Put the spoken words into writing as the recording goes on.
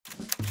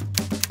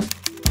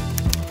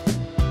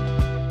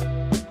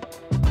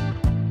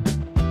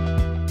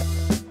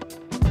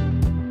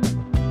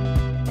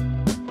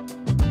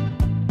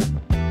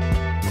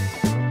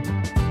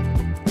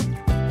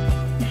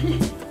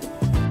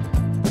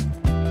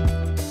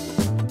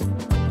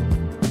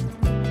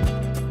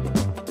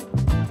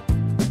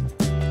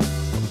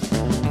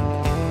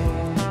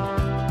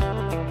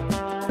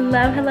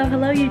Hello, hello,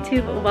 hello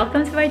YouTube.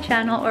 Welcome to my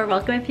channel, or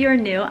welcome if you are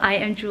new. I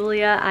am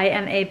Julia. I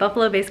am a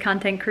Buffalo-based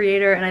content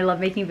creator and I love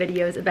making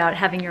videos about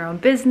having your own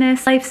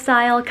business,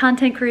 lifestyle,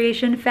 content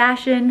creation,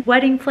 fashion,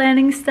 wedding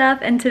planning stuff.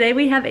 And today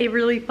we have a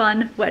really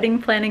fun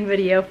wedding planning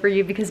video for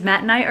you because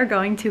Matt and I are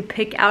going to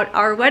pick out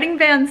our wedding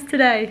bands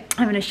today.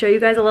 I'm gonna show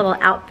you guys a little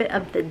outfit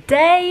of the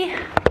day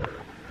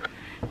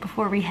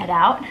before we head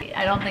out.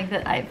 I don't think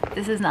that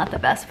this is not the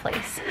best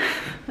place.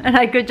 And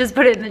I could just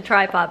put it in the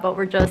tripod, but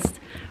we're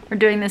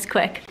doing this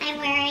quick. I'm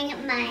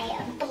wearing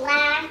my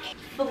black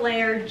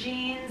flare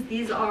jeans.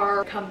 These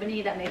are a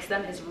company that makes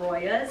them is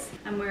Roya's.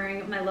 I'm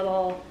wearing my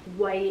little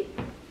white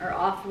or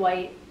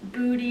off-white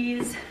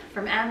booties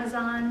from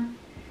Amazon.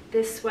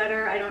 This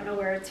sweater, I don't know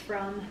where it's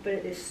from, but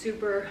it is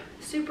super,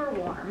 super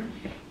warm.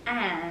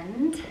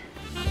 And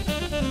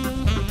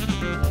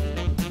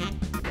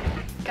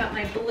got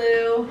my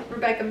blue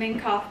Rebecca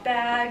Minkoff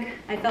bag.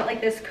 I felt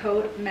like this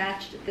coat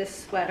matched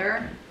this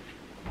sweater,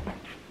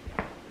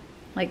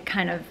 like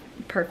kind of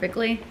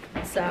perfectly.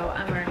 So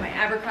I'm wearing my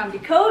Abercrombie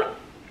coat.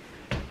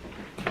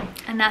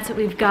 And that's what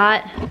we've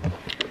got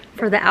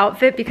for the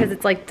outfit because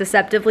it's like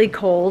deceptively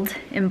cold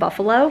in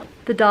Buffalo.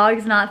 The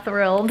dog's not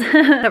thrilled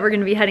that we're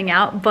gonna be heading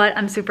out, but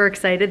I'm super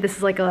excited. This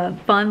is like a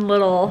fun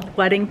little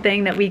wedding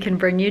thing that we can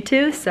bring you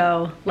to,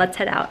 so let's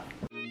head out.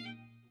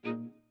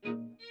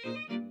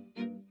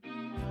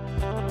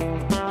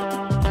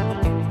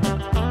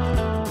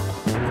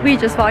 We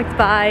just walked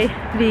by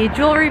the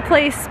jewelry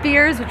place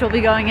Spears, which we'll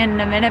be going in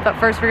a minute, but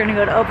first we're gonna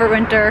go to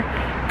Overwinter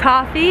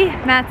Coffee.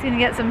 Matt's gonna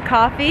get some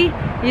coffee.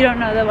 You don't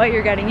know what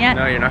you're getting yet?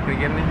 No, you're not gonna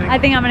get anything? I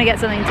think I'm gonna get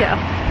something too.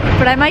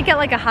 But I might get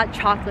like a hot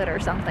chocolate or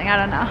something, I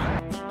don't know.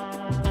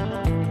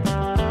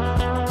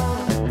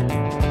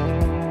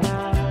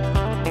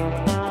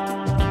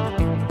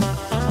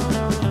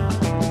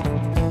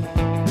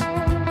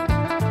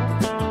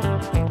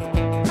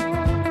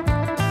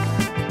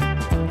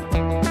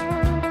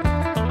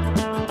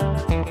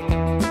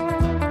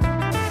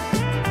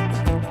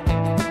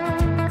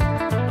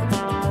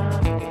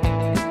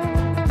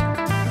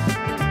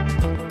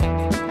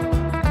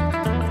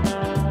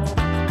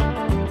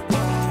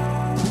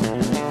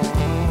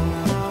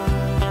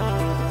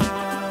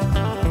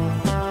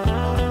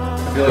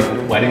 I feel like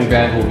the wedding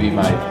band will be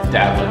my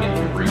dabbling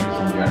into rings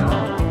in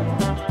general.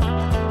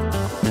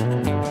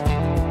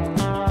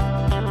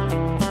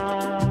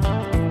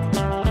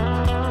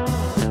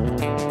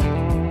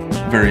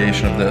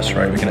 Variation of this,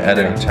 right? We can add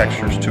any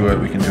textures to it,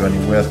 we can do any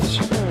widths,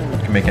 we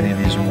can make any of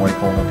these in white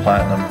gold or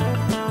platinum.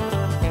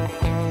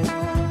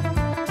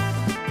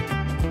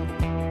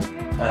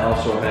 I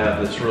also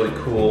have this really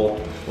cool,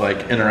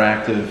 like,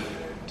 interactive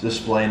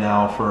display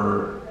now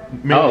for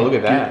mainly, look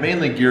at that.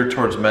 Mainly geared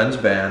towards men's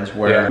bands,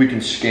 where we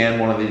can scan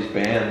one of these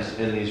bands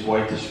in these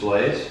white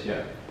displays,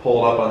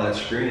 pull it up on that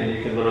screen, and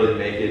you can literally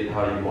make it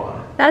how you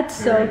want it. That's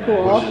so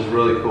cool. Which is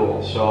really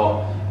cool.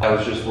 So I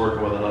was just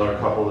working with another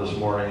couple this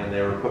morning, and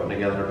they were putting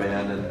together a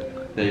band, and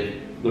they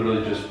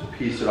literally just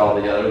piece it all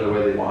together the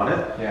way they want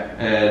it.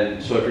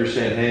 And so if you're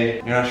saying, hey,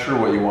 you're not sure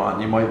what you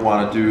want, you might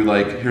want to do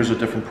like, here's a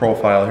different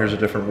profile, here's a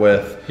different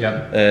width,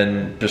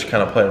 and just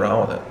kind of play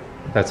around with it.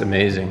 That's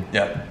amazing.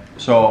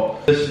 So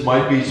this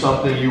might be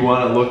something you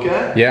want to look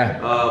at.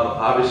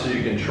 Obviously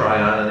you can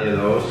try on any of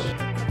those.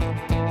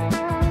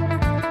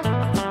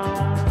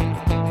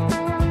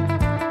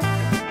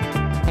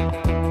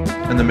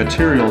 And the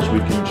materials we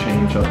can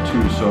change up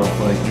too. So if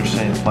like you're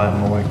saying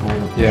platinum or white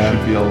gold, you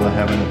should be able to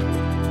have it.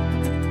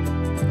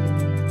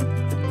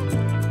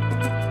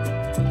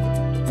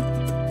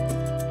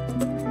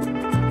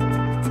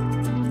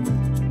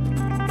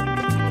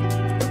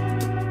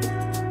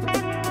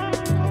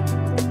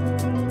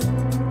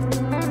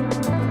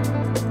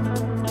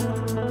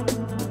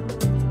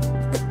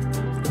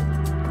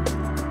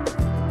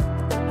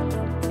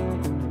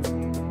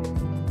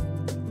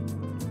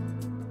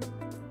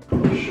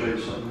 Show you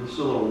something. This is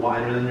a little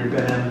wider than your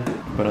band,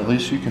 but at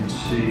least you can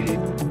see.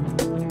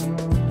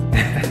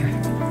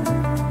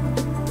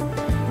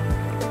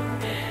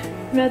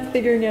 Matt's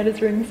figuring out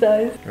his ring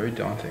size. Very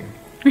daunting.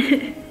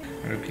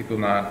 How do people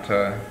not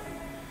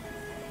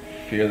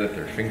fear that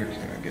their finger's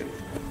gonna get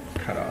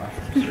cut off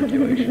from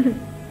circulation?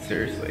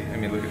 Seriously, I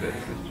mean, look at this.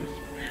 It's just...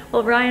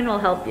 Well, Ryan will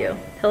help you.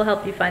 He'll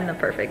help you find the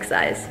perfect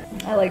size.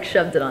 I like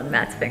shoved it on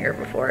Matt's finger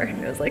before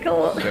and it was like,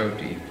 oh. So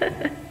deep.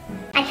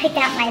 I picked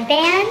out my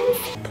bands.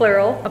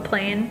 Plural, a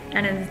plain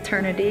and an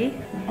eternity.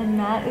 And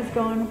Matt is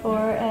going for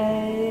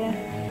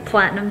a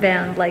platinum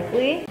band,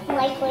 likely.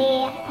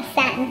 Likely a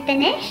satin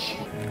finish.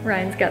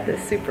 Ryan's got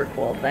this super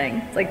cool thing.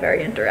 It's like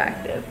very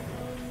interactive.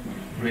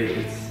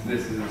 Wait,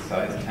 this is a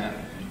size 10.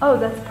 Oh,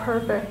 that's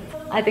perfect.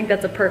 I think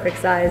that's a perfect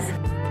size.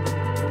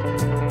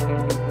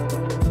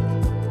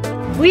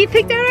 We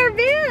picked out our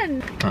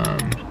band.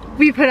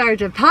 We put our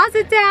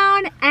deposit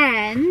down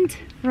and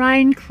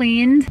Ryan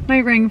cleaned my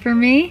ring for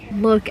me.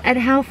 Look at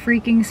how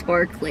freaking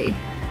sparkly.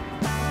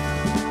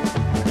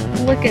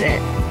 Look at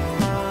it.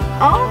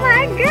 Oh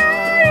my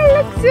God, it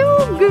looks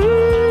so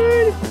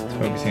good. It's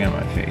focusing on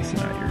my face and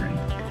not your ring.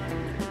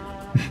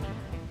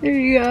 There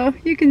you go,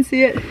 you can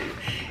see it.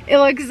 It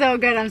looks so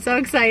good. I'm so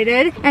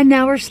excited. And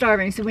now we're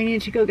starving, so we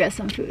need to go get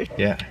some food.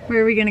 Yeah.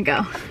 Where are we gonna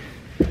go?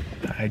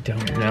 I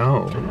don't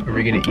know. Are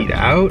we gonna eat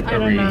out? I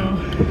don't know.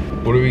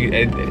 What are we?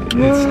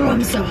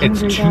 I'm so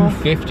hungry. It's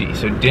 $2.50,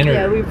 so dinner.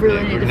 Yeah, we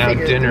really need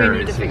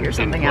to figure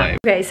something out.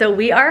 Okay, so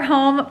we are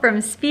home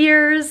from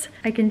Spears.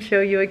 I can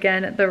show you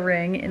again the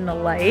ring in the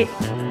light.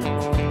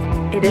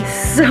 It is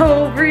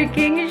so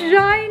freaking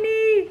shiny.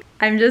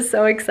 I'm just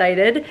so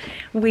excited.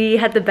 We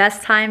had the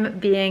best time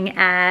being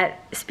at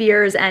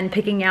Spears and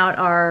picking out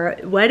our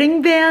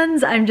wedding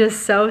bands. I'm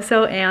just so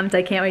amped.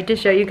 I can't wait to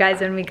show you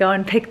guys when we go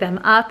and pick them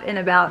up in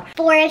about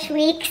 4-ish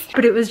weeks.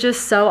 But it was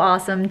just so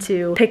awesome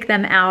to pick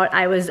them out.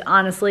 I was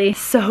honestly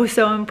so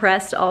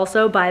impressed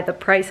also by the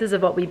prices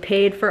of what we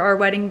paid for our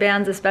wedding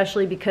bands,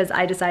 especially because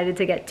I decided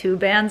to get 2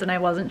 bands and I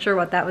wasn't sure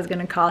what that was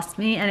gonna cost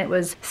me, and it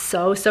was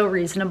so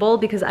reasonable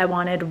because I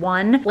wanted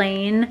one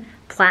plain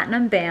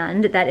platinum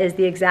band that is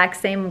the exact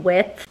same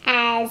width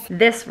As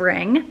this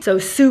ring, so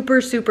super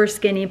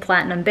skinny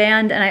platinum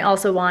band, and I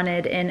also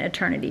wanted an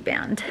eternity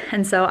band.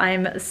 And so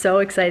I'm so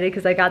excited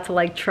because I got to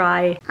like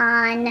try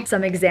on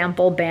some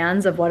example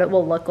bands of what it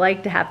will look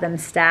like to have them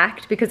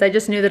stacked, because I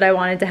just knew that I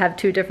wanted to have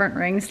 2 different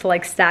rings to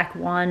like stack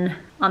one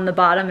on the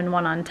bottom and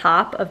one on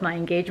top of my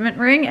engagement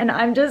ring. And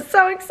I'm just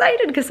so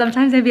excited because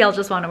sometimes maybe I'll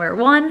just want to wear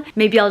one,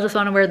 maybe I'll just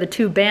want to wear the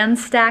 2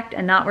 bands stacked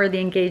and not wear the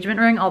engagement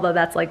ring, although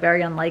that's like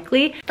very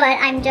unlikely. but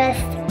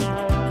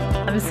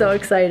I'm so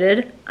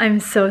excited. I'm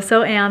so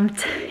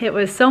amped. It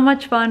was so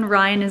much fun.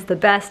 Ryan is the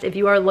best. If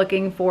you are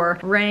looking for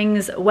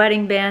rings,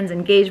 wedding bands,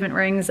 engagement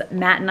rings,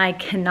 Matt and I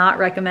cannot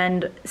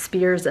recommend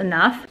Spears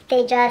enough.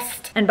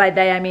 And by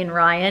they, I mean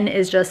Ryan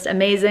is just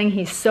amazing.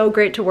 He's so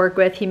great to work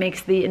with. He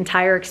makes the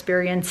entire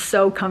experience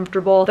so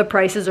comfortable. The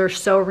prices are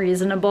so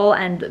reasonable,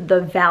 and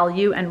the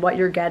value and what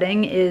you're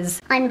getting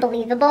is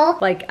unbelievable.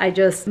 like,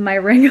 my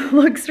ring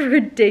looks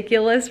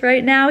ridiculous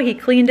right now. He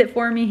cleaned it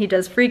for me. He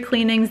does free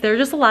cleanings. There are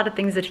just a lot of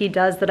things that he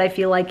does that I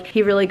feel like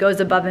he really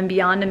goes above and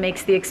beyond and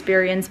makes the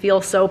experience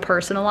feel so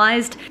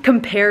personalized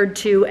compared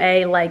to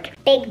a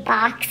like big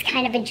box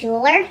kind of a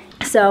jeweler.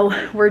 So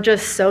we're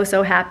just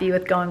so happy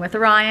with going with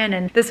Ryan,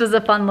 and this was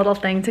a fun little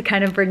thing to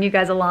kind of bring you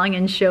guys along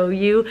and show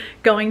you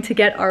going to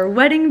get our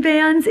wedding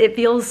bands. It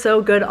feels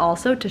so good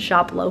also to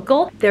shop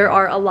local. There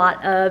are a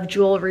lot of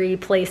jewelry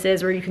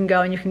places where you can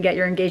go and you can get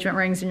your engagement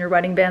rings and your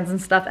wedding bands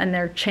and stuff, and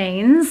they're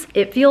chains.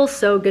 It feels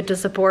so good to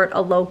support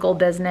a local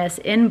business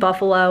in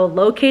Buffalo,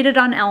 located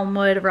on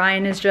Elmwood.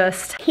 Ryan is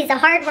he's a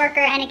hard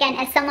worker, and again,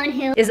 as someone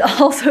who is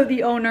also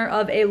the owner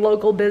of a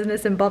local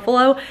business in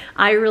Buffalo,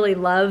 I really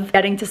love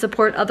getting to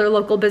support other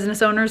local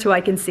business owners who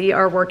I can see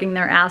are working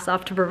their ass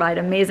off to provide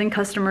amazing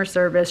customer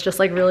service, just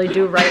like really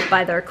do right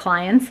by their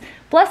clients.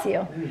 Bless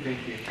you. Thank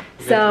you.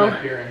 So,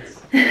 that's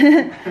my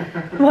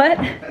appearance. What?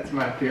 That's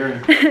my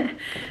appearance.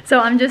 So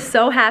I'm just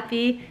so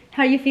happy.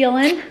 How you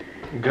feeling?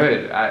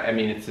 Good. I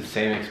mean, it's the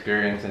same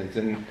experience, and it's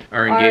in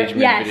our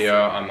engagement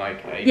video. I'm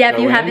like, yeah, if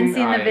you haven't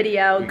seen the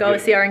video, go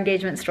see our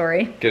engagement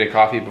story. Get a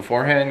coffee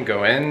beforehand,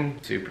 go in,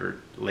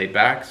 super laid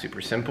back, super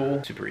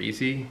simple, super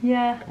easy.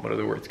 Yeah. What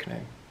other words can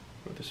I,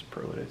 what are the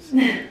superlatives?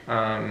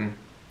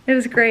 It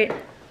was great.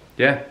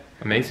 Yeah,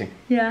 amazing.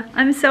 Yeah,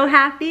 I'm so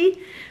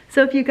happy.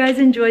 So if you guys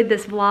enjoyed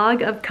this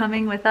vlog of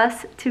coming with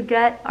us to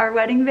get our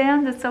wedding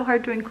bands, it's so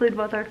hard to include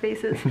both our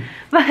faces,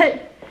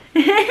 but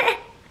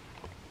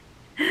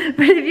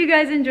but if you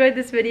guys enjoyed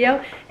this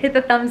video, hit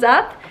the thumbs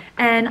up,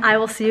 and I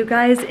will see you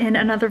guys in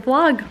another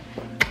vlog.